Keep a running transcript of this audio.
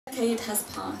A decade has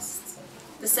passed.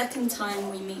 The second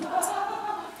time we meet,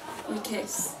 we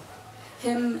kiss.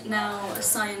 Him now a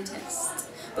scientist.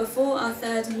 Before our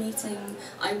third meeting,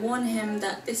 I warn him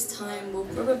that this time will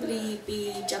probably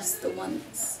be just the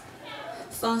once.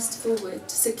 Fast forward,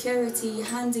 security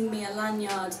handing me a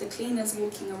lanyard, the cleaners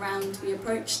walking around, we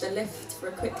approach the lift for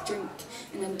a quick drink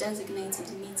in a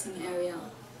designated meeting area.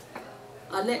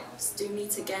 Our lips do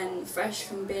meet again, fresh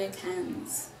from beer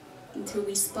cans, until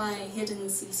we spy hidden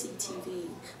CCTV,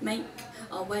 make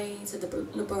our way to the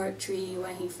laboratory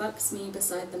where he fucks me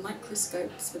beside the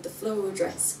microscopes with the floral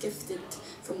dress gifted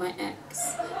from my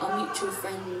ex, our mutual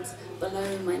friend,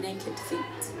 below my naked feet.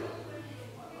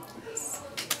 Yes.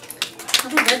 I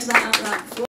haven't read that out loud before.